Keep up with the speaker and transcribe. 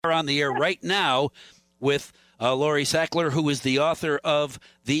Are on the air right now with Lori Sackler, who is the author of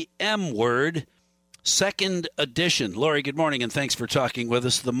The M Word, second edition. Lori, good morning, and thanks for talking with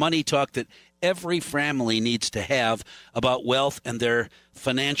us. The money talk that every family needs to have about wealth and their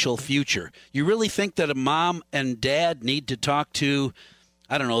financial future. You really think that a mom and dad need to talk to,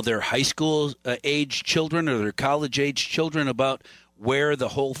 I don't know, their high school age children or their college age children about where the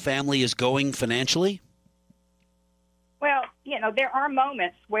whole family is going financially? Well, there are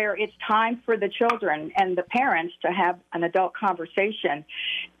moments where it's time for the children and the parents to have an adult conversation.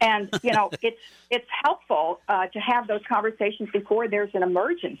 And, it's helpful to have those conversations before there's an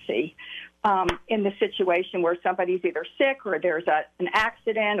emergency in the situation where somebody's either sick or there's an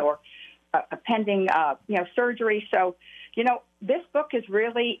accident or a pending, surgery. So, this book is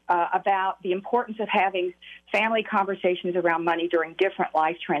really about the importance of having family conversations around money during different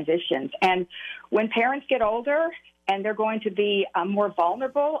life transitions. And when parents get older and they're going to be more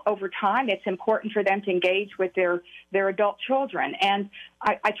vulnerable over time, it's important for them to engage with their adult children. And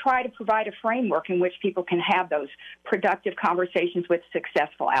I try to provide a framework in which people can have those productive conversations with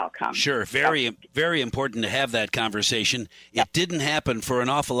successful outcomes. Sure. Very, very important to have that conversation. It didn't happen for an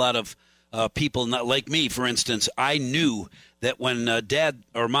awful lot of people, not like me, for instance. I knew that when dad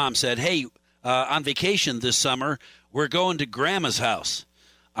or mom said, hey, on vacation this summer, we're going to grandma's house.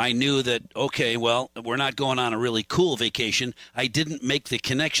 I knew that, okay, well, we're not going on a really cool vacation. I didn't make the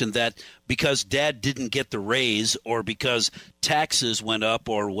connection that because dad didn't get the raise or because taxes went up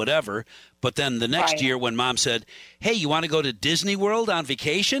or whatever. But then the next year when mom said, hey, you want to go to Disney World on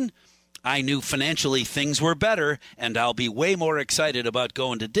vacation? I knew financially things were better, and I'll be way more excited about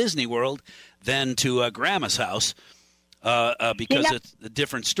going to Disney World than to grandma's house because it's a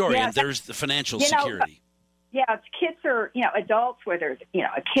different story, and there's the financial security. Yeah, it's kids or, adults, whether it's,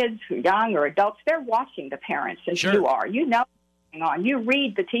 kids who are young or adults, they're watching the parents as you are. You know what's going on. You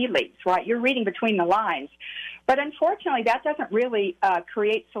read the tea leaves, right? You're reading between the lines. But unfortunately, that doesn't really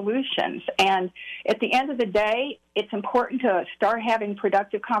create solutions. And at the end of the day, it's important to start having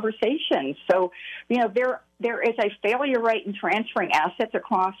productive conversations. So, there is a failure rate in transferring assets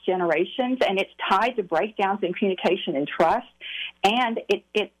across generations, and it's tied to breakdowns in communication and trust. And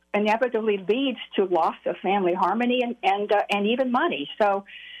it inevitably leads to loss of family harmony and even money. So,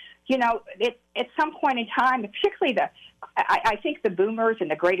 at some point in time, particularly I think the boomers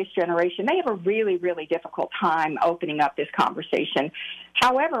and the greatest generation, they have a really, really difficult time opening up this conversation.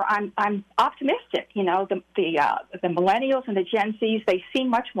 However, I'm optimistic. The millennials and the Gen Zs, they seem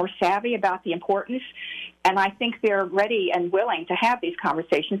much more savvy about the importance, and I think they're ready and willing to have these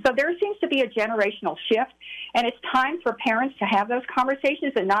conversations. So there seems to be a generational shift, and it's time for parents to have those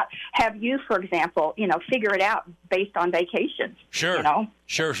conversations and not have you, for example, figure it out based on vacations. Sure.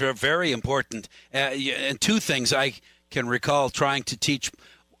 Sure. Very important. And two things I can recall trying to teach.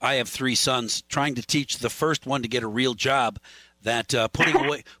 I have three sons, trying to teach the first one to get a real job, that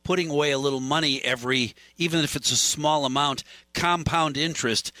putting away a little money even if it's a small amount, compound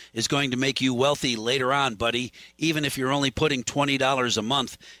interest is going to make you wealthy later on, buddy. Even if you're only putting $20 a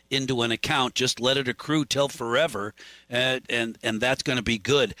month into an account, just let it accrue till forever, and that's going to be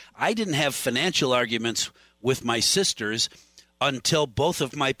good. I didn't have financial arguments with my sisters until both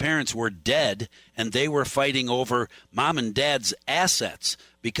of my parents were dead, and they were fighting over mom and dad's assets.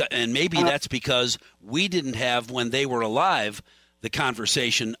 And maybe that's because we didn't have, when they were alive, the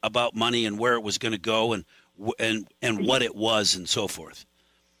conversation about money and where it was going to go and what it was and so forth.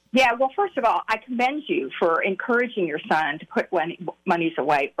 Yeah, well, first of all, I commend you for encouraging your son to put monies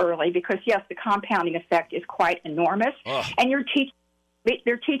away early because, yes, the compounding effect is quite enormous, and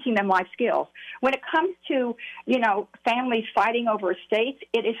they're teaching them life skills. When it comes to, families fighting over estates,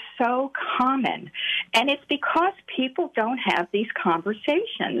 it is so common. And it's because people don't have these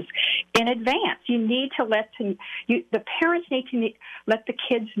conversations in advance. You need to the parents need to let the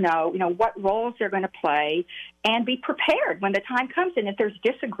kids know, what roles they're going to play and be prepared when the time comes. And if there's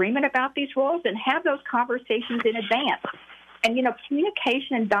disagreement about these roles, then have those conversations in advance. And,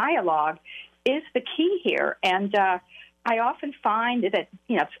 communication and dialogue is the key here. And, I often find that,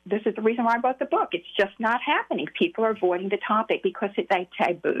 this is the reason why I wrote the book. It's just not happening. People are avoiding the topic because it's a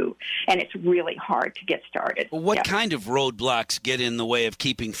taboo, and it's really hard to get started. Well, what kind of roadblocks get in the way of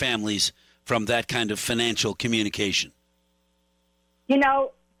keeping families from that kind of financial communication?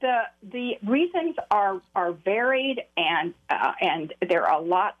 The reasons are varied, and there are a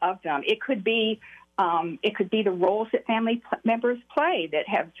lot of them. It could be the roles that family members play that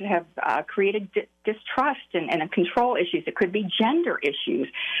have created distrust and control issues. It could be gender issues,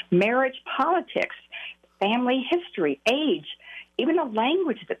 marriage politics, family history, age. even the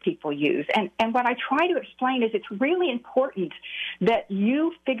language that people use. And what I try to explain is it's really important that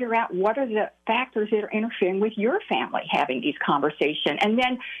you figure out what are the factors that are interfering with your family having these conversations. And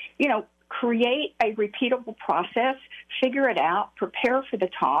then, create a repeatable process, figure it out, prepare for the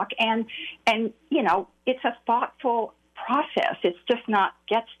talk, and it's a thoughtful process. It's just not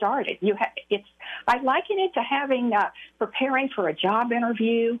get started. I liken it to having preparing for a job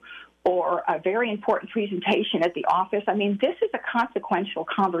interview or a very important presentation at the office. I mean, this is a consequential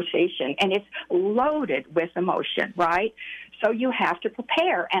conversation, and it's loaded with emotion, right? So you have to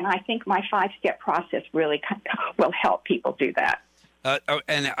prepare, and I think my 5-step process really will help people do that.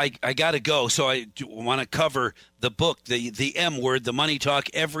 And I got to go, so I want to cover the book, the M word, the money talk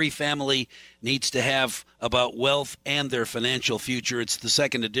every family needs to have about wealth and their financial future. It's the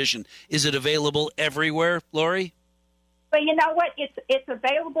second edition. Is it available everywhere, Lori? Well, you know what? It's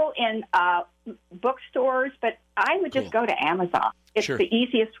available in bookstores, but I would just go to Amazon. It's the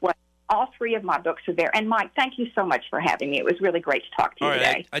easiest way. All 3 of my books are there. And, Mike, thank you so much for having me. It was really great to talk to you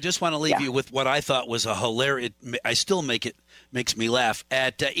today. I just want to leave you with what I thought was a hilarious – I still makes me laugh.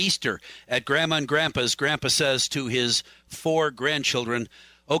 At Easter, at Grandma and Grandpa's, Grandpa says to his 4 grandchildren,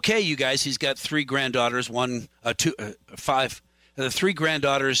 okay, you guys, he's got 3 granddaughters, 3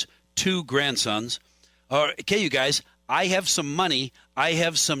 granddaughters, 2 grandsons. Okay, you guys, I have some money. I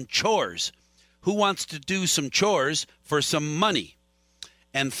have some chores. Who wants to do some chores for some money?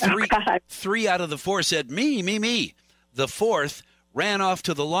 And 3 out of the 4 said, me. The 4th ran off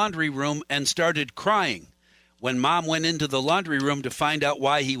to the laundry room and started crying. When Mom went into the laundry room to find out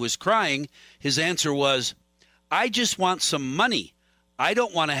why he was crying, his answer was, I just want some money. I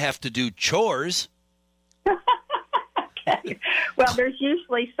don't want to have to do chores. Okay. Well, there's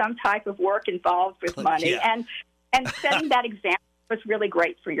usually some type of work involved with money. Yeah. And setting that example was really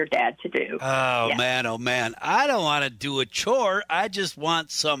great for your dad to do. Oh, man. I don't want to do a chore. I just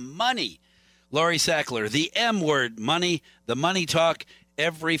want some money. Lori Sackler, the M word, money, the money talk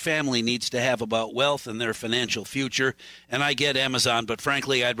every family needs to have about wealth and their financial future. And I get Amazon, but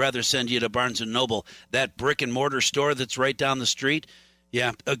frankly, I'd rather send you to Barnes & Noble, that brick and mortar store that's right down the street.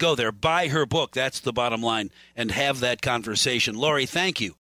 Yeah, go there, buy her book. That's the bottom line, and have that conversation. Lori, thank you.